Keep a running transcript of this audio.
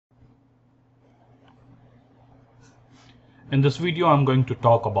In this video, I'm going to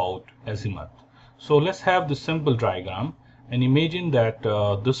talk about azimuth. So let's have this simple diagram and imagine that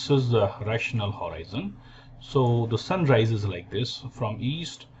this is the rational horizon. So the sun rises like this from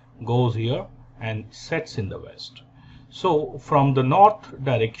east, goes here and sets in the west. So from the north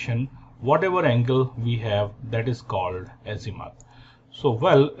direction, whatever angle we have, that is called azimuth. So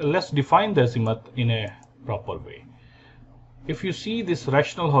well, let's define the azimuth in a proper way. If you see this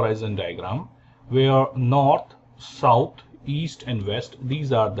rational horizon diagram where north, south, east and west,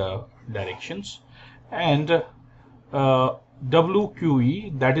 these are the directions, and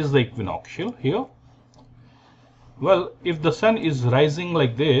WQE, that is the equinoctial here. Well, if the sun is rising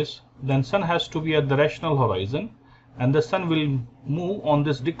like this, then sun has to be at the rational horizon, and the sun will move on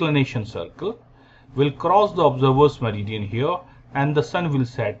this declination circle, will cross the observer's meridian here, and the sun will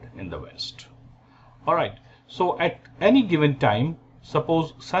set in the west. Alright, so at any given time,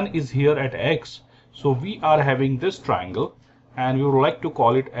 suppose sun is here at X, so we are having this triangle and we would like to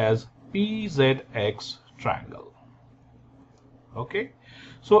call it as PZX triangle. Okay,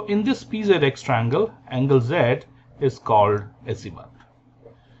 so in this PZX triangle, angle Z is called azimuth.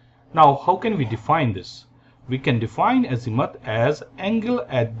 Now, how can we define this? We can define azimuth as angle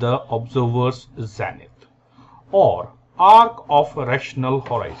at the observer's zenith or arc of rational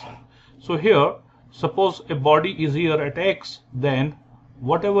horizon. So here, suppose a body is here at X, then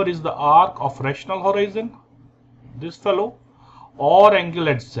whatever is the arc of rational horizon, this fellow, or angle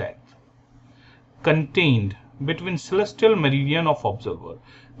at Z, contained between celestial meridian of observer.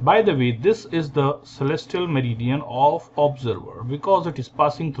 By the way, this is the celestial meridian of observer because it is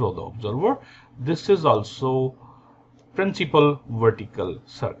passing through the observer. This is also principal vertical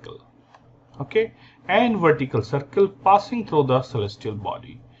circle. Okay, and vertical circle passing through the celestial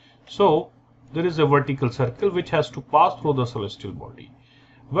body. So there is a vertical circle which has to pass through the celestial body.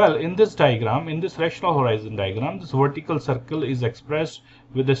 Well, in this diagram, in this rational horizon diagram, this vertical circle is expressed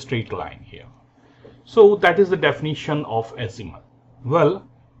with a straight line here. So that is the definition of azimuth. Well,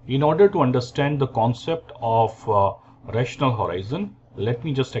 in order to understand the concept of rational horizon, let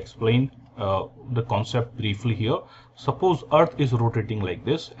me just explain the concept briefly here. Suppose Earth is rotating like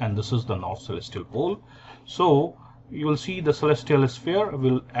this, and this is the north celestial pole. So you will see the celestial sphere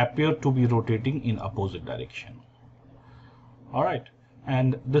will appear to be rotating in opposite direction. All right,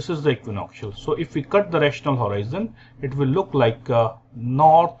 and this is the equinoctial. So if we cut the rational horizon, it will look like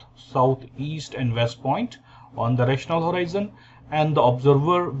north, south, east and west point on the rational horizon, and the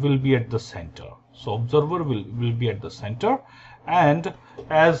observer will be at the center. So observer will be at the center, and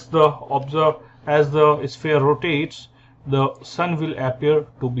as the sphere rotates, the sun will appear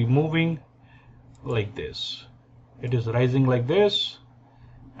to be moving like this. It is rising like this,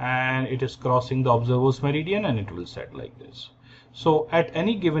 and it is crossing the observer's meridian, and it will set like this. So at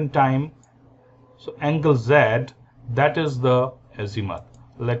any given time, so angle Z, that is the azimuth.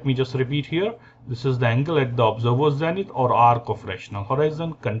 Let me just repeat here. This is the angle at the observer's zenith or arc of rational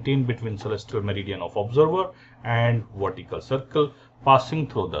horizon contained between celestial meridian of observer and vertical circle passing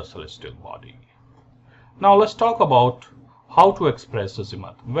through the celestial body. Now let's talk about how to express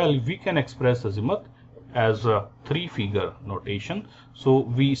azimuth. Well, we can express azimuth as a three-figure notation. So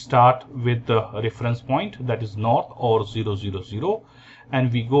we start with the reference point, that is north or 0, 0, 0,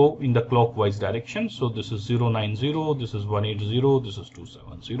 and we go in the clockwise direction. So this is 0, 9, 0, this is 1, 8, 0, this is 2,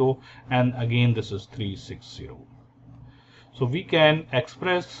 7, 0, and again this is 3, 6, 0. So we can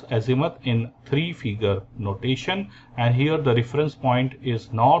express azimuth in three-figure notation, and here the reference point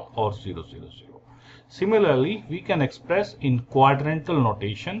is north or 0, 0, 0. Similarly, we can express in quadrantal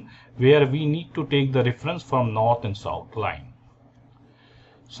notation where we need to take the reference from north and south line.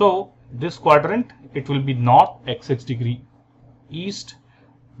 So this quadrant, it will be north xx degree east,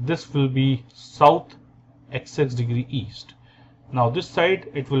 this will be south xx degree east. Now this side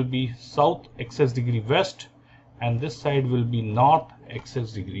it will be south xx degree west, and this side will be north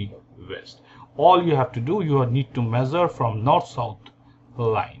xx degree west. All you have to do, you need to measure from north south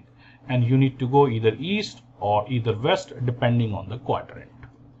line, and you need to go either east or either west depending on the quadrant.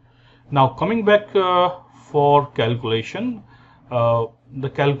 Now coming back for calculation, the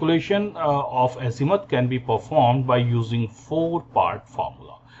calculation of azimuth can be performed by using four-part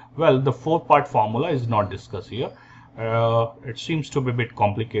formula. Well, the four-part formula is not discussed here. It seems to be a bit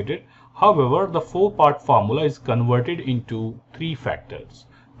complicated. However, the four-part formula is converted into three factors,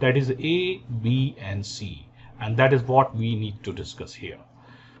 that is A, B and C, and that is what we need to discuss here.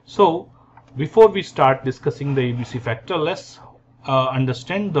 So before we start discussing the ABC factor, let's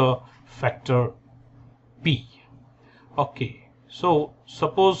understand the factor P. Okay, so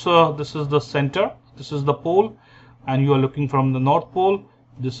suppose this is the center, this is the pole, and you are looking from the north pole.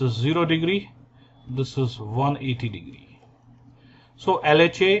 This is 0 degree, this is 180 degree. So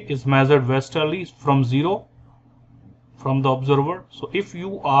LHA is measured westerly from 0 from the observer. So if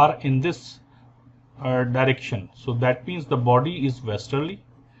you are in this direction, so that means the body is westerly,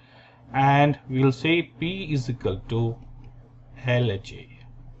 and we will say P is equal to LHA.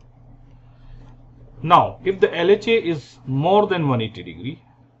 Now if the LHA is more than 180 degree,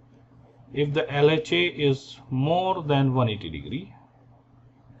 if the LHA is more than 180 degree,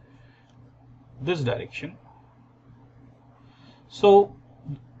 this direction, so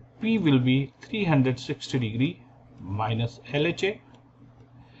P will be 360 degree minus LHA,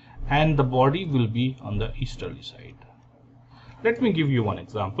 and the body will be on the easterly side. Let me give you one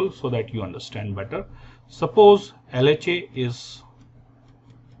example so that you understand better. Suppose LHA is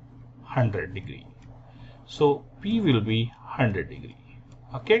 100 degree, so P will be 100 degree.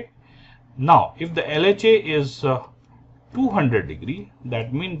 Okay. Now if the LHA is 200 degree,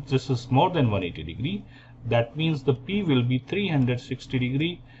 that means this is more than 180 degree. That means the P will be 360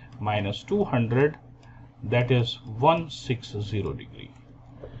 degree minus 200, that is 160 degree.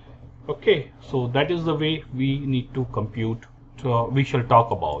 Okay, so that is the way we need to compute. We shall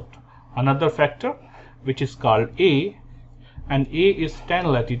talk about another factor which is called A, and A is tan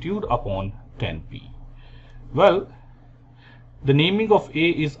latitude upon tan P. Well, the naming of A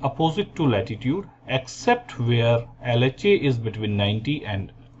is opposite to latitude except where LHA is between 90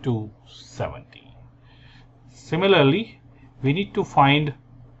 and 270. Similarly, we need to find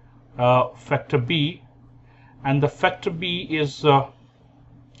factor B, and the factor B is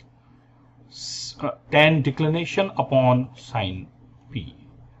tan declination upon sin P.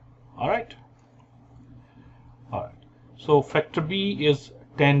 Alright. So factor B is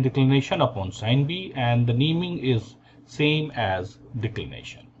tan declination upon sin B, and the naming is same as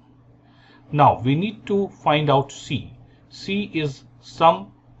declination. Now we need to find out C. C is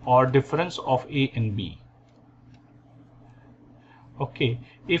sum or difference of A and B. Okay,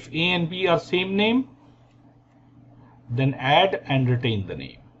 if A and B are same name, then add and retain the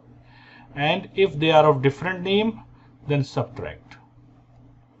name, and if they are of different name, then subtract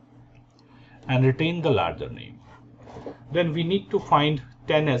and retain the larger name. Then we need to find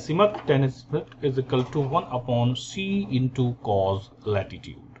tan azimuth. Tan azimuth is equal to 1 upon C into cos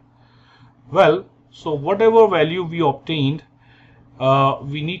latitude. Well, so whatever value we obtained,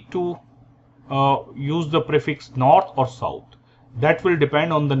 we need to use the prefix north or south. That will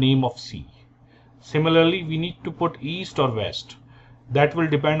depend on the name of C. Similarly, we need to put east or west. That will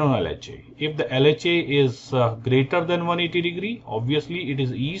depend on LHA. If the LHA is greater than 180 degree, obviously it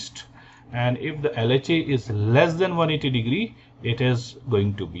is east, and if the LHA is less than 180 degree, it is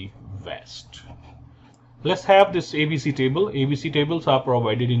going to be west. Let's have this ABC table. ABC tables are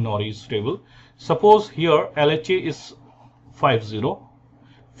provided in Norris table. Suppose here LHA is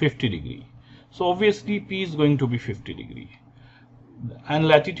 50 degree. So obviously P is going to be 50 degree. And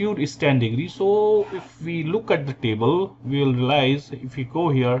latitude is 10 degrees. So if we look at the table, we will realize if we go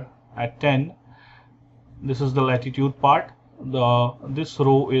here at 10, this is the latitude part. This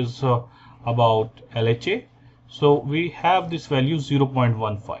row is about LHA. So we have this value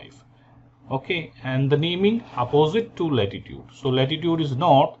 0.15. Okay, and the naming opposite to latitude. So latitude is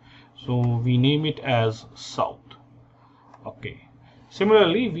north, so we name it as south. Okay.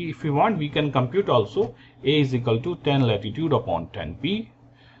 Similarly, if we want, we can compute also. A is equal to tan latitude upon tan P.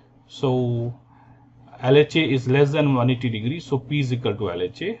 So LHA is less than 180 degrees, so P is equal to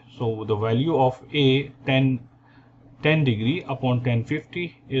LHA. So the value of A 10 degree upon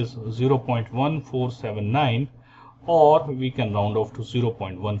 1050 is 0.1479, or we can round off to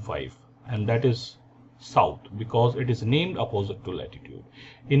 0.15, and that is south because it is named opposite to latitude.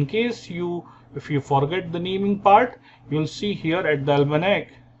 In case if you forget the naming part, you will see here at the almanac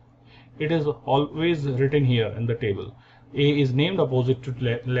it is always written here in the table. A is named opposite to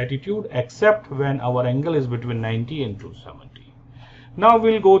latitude except when our angle is between 90 and 270. Now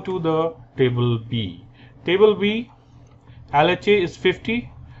we'll go to the table B. Table B, LHA is 50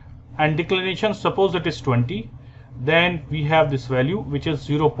 and declination, suppose it is 20. Then we have this value which is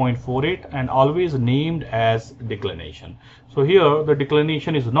 0.48 and always named as declination. So here the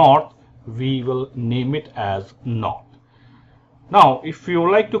declination is north, we will name it as north. Now if you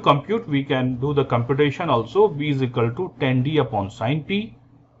would like to compute, we can do the computation also. B is equal to 10d upon sin P.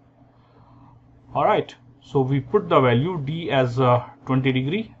 Alright, so we put the value D as 20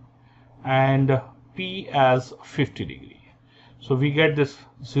 degree and P as 50 degree. So we get this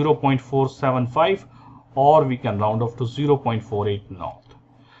 0.475, or we can round off to 0.48 north.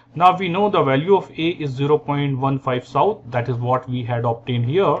 Now we know the value of A is 0.15 south, that is what we had obtained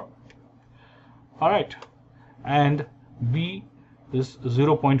here. Alright, and B is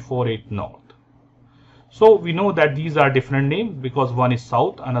 0.48 north. So we know that these are different names because one is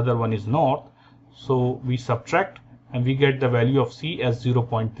south, another one is north. So we subtract and we get the value of C as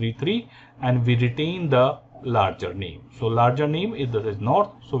 0.33 and we retain the larger name. So larger name is this is north,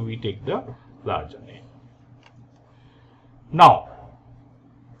 so we take the larger name. Now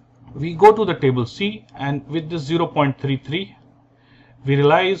we go to the table C, and with this 0.33 we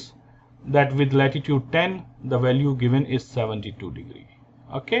realize that with latitude 10 the value given is 72 degree.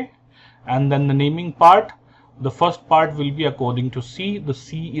 Okay, and then the naming part, the first part will be according to C. The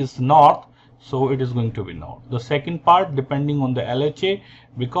C is north, so it is going to be north. The second part, depending on the LHA,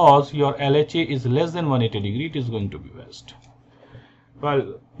 because your LHA is less than 180 degree, it is going to be west.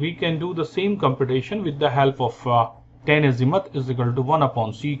 Well, we can do the same computation with the help of 10 azimuth is equal to 1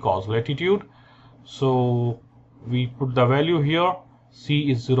 upon C cos latitude. So we put the value here.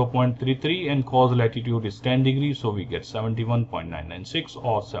 C is 0.33 and cos latitude is 10 degree, so we get 71.996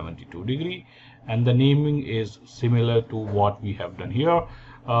 or 72 degree, and the naming is similar to what we have done here.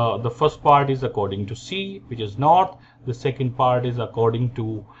 The first part is according to C, which is north. The second part is according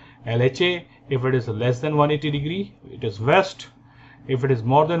to LHA. If it is less than 180 degree, it is west. If it is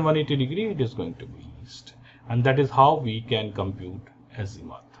more than 180 degree, it is going to be east. And that is how we can compute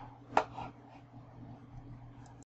azimuth.